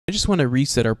I just want to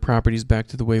reset our properties back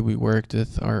to the way we worked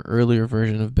with our earlier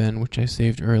version of Ben, which I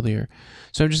saved earlier.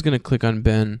 So I'm just going to click on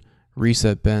Ben,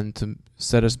 reset Ben to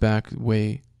set us back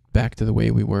to the way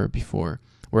we were before,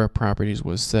 where our properties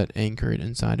was set anchored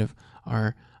inside of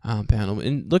our panel.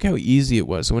 And look how easy it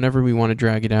was. So whenever we want to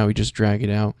drag it out, we just drag it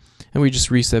out, and we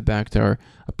just reset back to our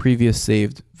previous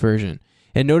saved version.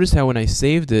 And notice how when I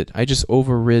saved it, I just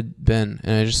overrid Ben,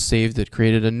 and I just saved it,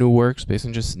 created a new workspace,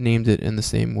 and just named it in the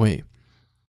same way.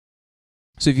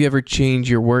 So if you ever change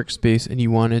your workspace and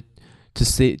you want it to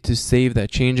save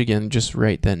that change again, just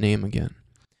write that name again.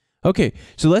 Okay,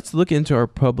 so let's look into our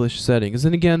published settings.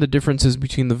 And again, the differences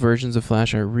between the versions of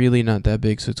Flash are really not that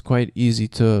big, so it's quite easy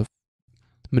to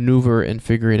maneuver and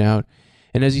figure it out.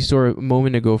 And as you saw a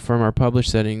moment ago from our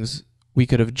published settings, we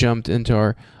could have jumped into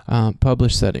our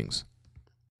published settings.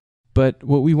 But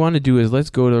what we want to do is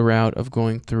let's go the route of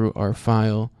going through our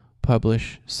File,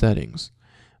 Publish Settings.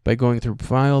 By going through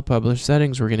File, Publish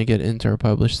Settings, we're going to get into our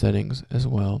published settings as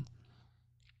well.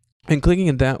 And clicking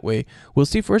it that way, we'll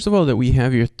see first of all that we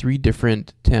have here 3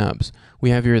 different tabs. We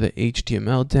have here the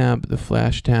HTML tab, the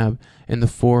Flash tab, and the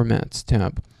Formats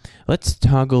tab. Let's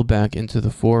toggle back into the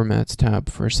Formats tab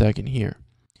for a second here.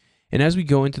 And as we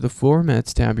go into the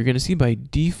Formats tab, you're going to see by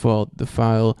default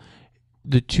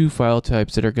the 2 file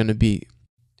types that are going to be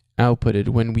outputted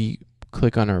when we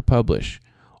click on our Publish.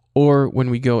 Or when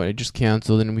we go and I just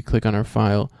canceled and we click on our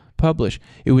file, Publish,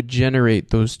 it would generate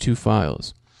those 2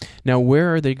 files. Now,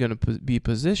 where are they going to be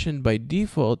positioned by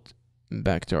default?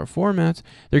 Back to our formats,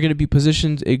 they're going to be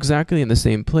positioned exactly in the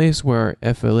same place where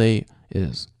our FLA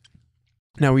is.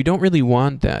 Now, we don't really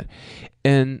want that.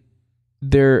 And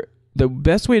the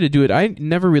best way to do it, I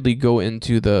never really go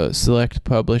into the select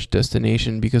publish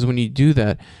destination, because when you do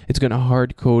that, it's going to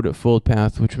hard code a full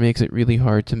path, which makes it really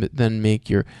hard to then make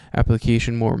your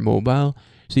application more mobile.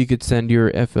 So you could send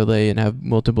your FLA and have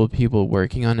multiple people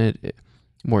working on it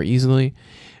more easily.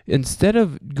 Instead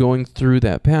of going through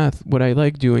that path, what I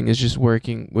like doing is just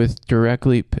working with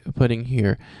directly putting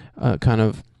here kind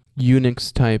of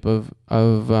Unix type of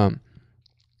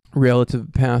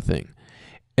relative pathing.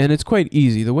 And it's quite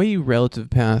easy. The way you relative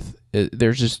path,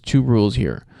 there's just 2 rules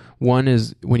here. One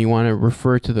is when you want to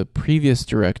refer to the previous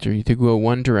directory, to go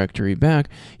 1 directory back,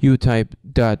 you would type ...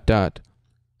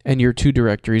 and your 2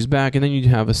 directories back, and then you'd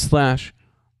have a slash,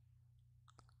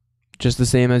 just the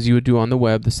same as you would do on the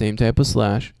web, the same type of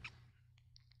slash.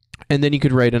 And then you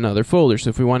could write another folder. So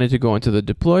if we wanted to go into the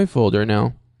deploy folder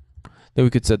now, then we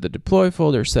could set the deploy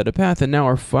folder, set a path, and now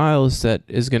our file set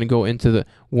is going to go into the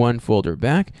 1 folder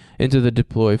back, into the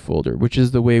deploy folder, which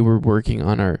is the way we're working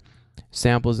on our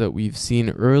samples that we've seen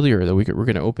earlier, that we're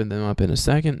going to open them up in a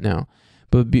second now.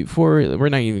 But before, we're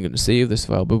not even going to save this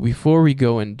file, but before we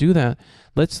go and do that,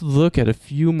 let's look at a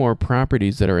few more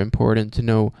properties that are important to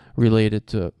know related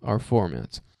to our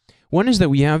formats. One is that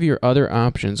we have your other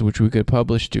options which we could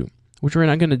publish to, which we're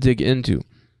not going to dig into,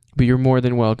 but you're more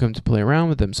than welcome to play around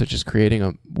with them, such as creating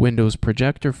a Windows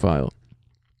projector file,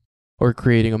 or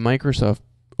creating a Macintosh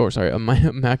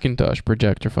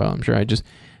projector file. I'm sure I just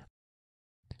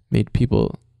made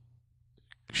people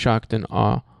shocked and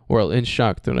awe, or in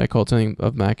shock that I called something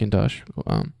of Macintosh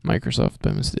Microsoft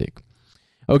by mistake.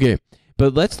 Okay,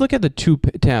 but let's look at the 2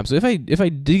 tabs. So if I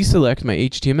deselect my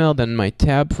HTML, then my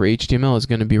tab for HTML is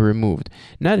going to be removed.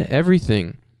 Not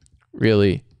everything,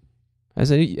 really. As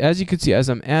you can see, as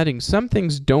I'm adding, some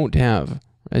things don't have.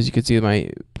 As you can see, my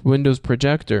Windows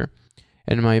projector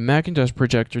and my Macintosh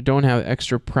projector don't have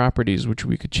extra properties which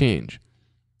we could change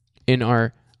in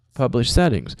our published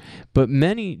settings, but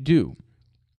many do.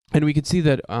 And we can see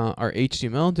that our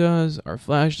HTML does, our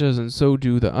Flash does, and so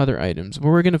do the other items. But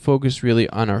we're going to focus really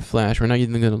on our Flash. We're not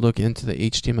even going to look into the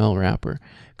HTML wrapper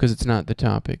because it's not the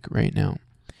topic right now.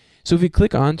 So if we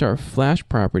click onto our Flash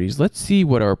properties, let's see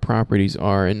what our properties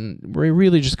are, and we're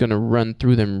really just going to run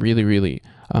through them really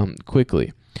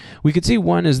quickly. We could see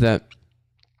one is that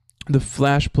the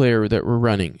Flash player that we're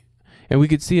running. And we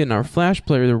could see in our Flash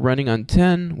player they're running on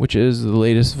 10, which is the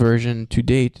latest version to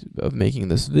date of making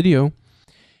this video.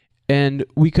 And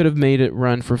we could have made it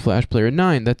run for Flash Player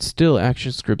 9. That's still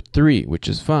ActionScript 3, which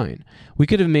is fine. We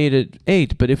could have made it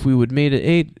 8, but if we would made it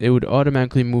 8, it would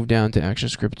automatically move down to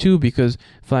ActionScript 2 because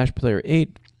Flash Player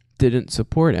 8 didn't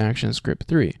support ActionScript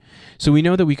 3. So we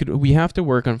know that we have to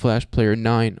work on Flash Player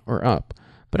 9 or up.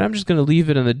 But I'm just going to leave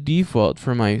it on the default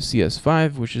for my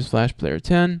CS5, which is Flash Player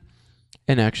 10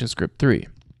 and ActionScript 3.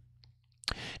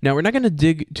 Now we're not going to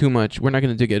dig too much, we're not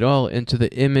going to dig at all into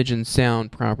the image and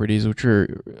sound properties, which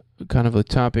are kind of a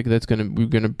topic that's we're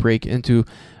going to break into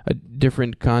a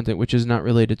different content which is not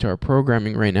related to our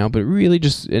programming right now, but really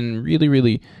just in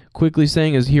really quickly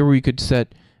saying is here we could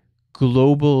set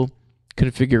global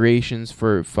configurations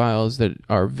for files that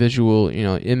are visual,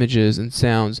 images and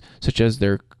sounds, such as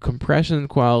their compression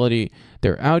quality,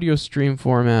 their audio stream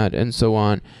format, and so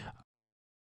on.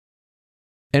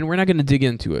 And we're not going to dig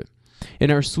into it.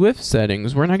 In our Swift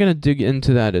settings, we're not going to dig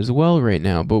into that as well right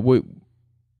now, but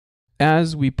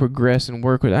as we progress and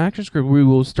work with ActionScript, we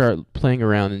will start playing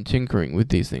around and tinkering with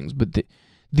these things. But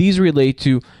these relate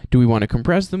to, do we want to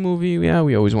compress the movie? Yeah,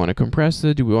 we always want to compress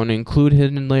it. Do we want to include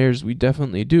hidden layers? We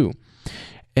definitely do.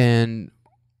 And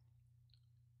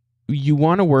you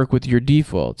want to work with your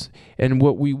defaults. And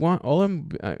what we want, all I'm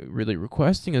really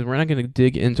requesting is, we're not going to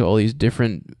dig into all these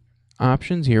different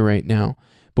options here right now.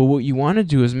 But what you want to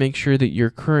do is make sure that your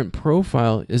current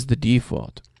profile is the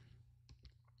default.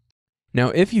 Now,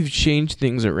 if you've changed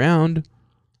things around,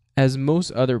 as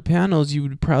most other panels, you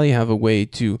would probably have a way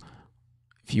to,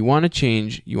 if you want to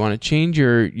change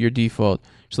your default.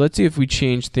 So let's see if we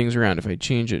change things around. If I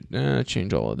change it,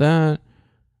 change all of that.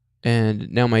 And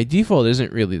now my default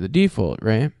isn't really the default,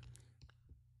 right?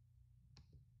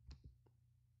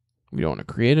 We don't want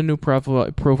to create a new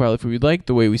profile. If we like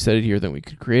the way we set it here, then we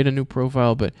could create a new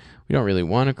profile, but we don't really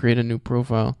want to create a new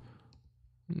profile.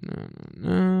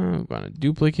 No. We want to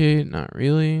duplicate? Not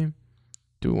really.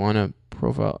 Do we want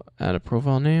to add a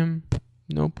profile name?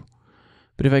 Nope.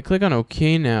 But if I click on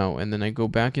OK now, and then I go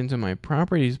back into my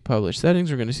properties published settings,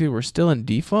 we're going to see we're still in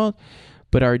default,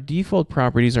 but our default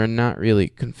properties are not really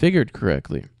configured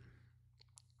correctly.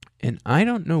 And I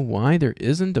don't know why there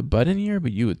isn't a button here,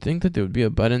 but you would think that there would be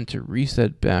a button to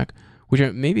reset back, which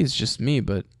maybe it's just me,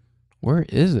 but where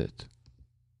is it?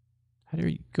 How do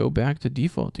you go back to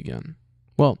default again?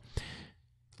 Well,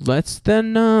 let's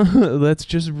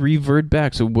just revert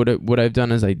back. So what I've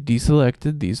done is I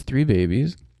deselected these three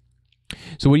babies.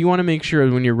 So what you want to make sure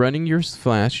is when you're running your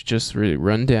Flash, just really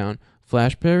run down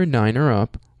Flash Player 9 or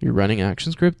up. You're running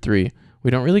ActionScript 3. We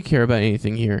don't really care about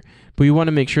anything here, but we want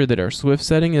to make sure that our Swift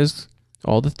setting is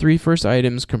all the three first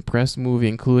items: compress movie,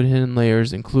 include hidden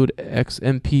layers, include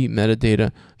XMP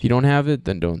metadata. If you don't have it,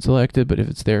 then don't select it, but if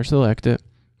it's there, select it.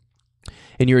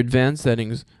 In your advanced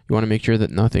settings, you want to make sure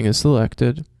that nothing is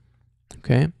selected.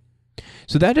 Okay?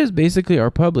 So that is basically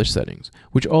our publish settings,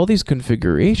 which all these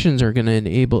configurations are going to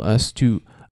enable us to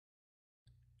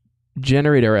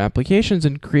generate our applications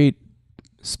and create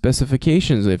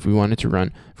specifications if we wanted to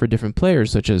run for different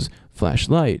players, such as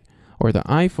Flashlight or the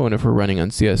iPhone if we're running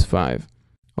on CS5.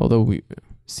 Although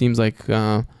seems like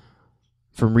from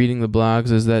reading the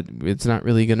blogs is that it's not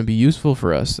really going to be useful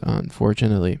for us,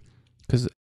 unfortunately, because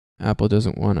Apple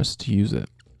doesn't want us to use it.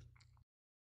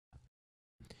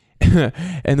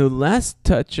 And the last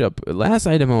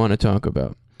item I want to talk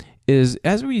about is,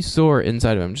 as we saw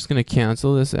inside of it, I'm just going to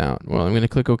cancel this out. Well, I'm going to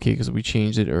click OK because we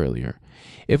changed it earlier.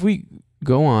 If we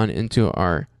go on into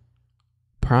our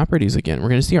properties again, we're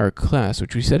going to see our class,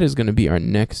 which we said is going to be our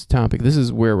next topic. This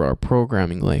is where our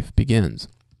programming life begins.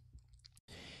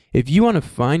 If you want to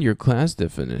find your class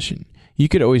definition, you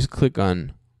could always click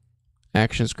on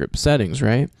ActionScript settings,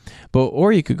 right?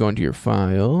 Or you could go into your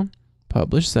file,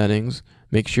 publish settings,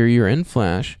 make sure you're in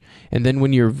Flash, and then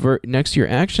when you're next to your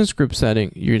ActionScript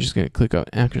setting, you're just going to click on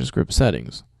ActionScript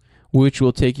settings, which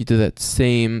will take you to that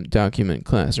same document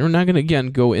class. And we're not going to, again,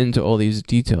 go into all these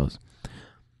details.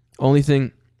 Only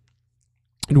thing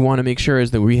we want to make sure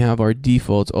is that we have our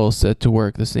defaults all set to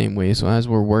work the same way. So as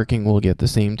we're working, we'll get the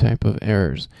same type of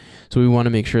errors. So we want to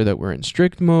make sure that we're in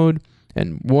strict mode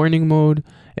and warning mode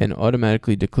and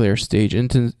automatically declare stage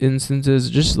instances.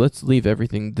 Just let's leave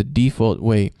everything the default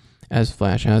way as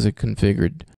Flash has it configured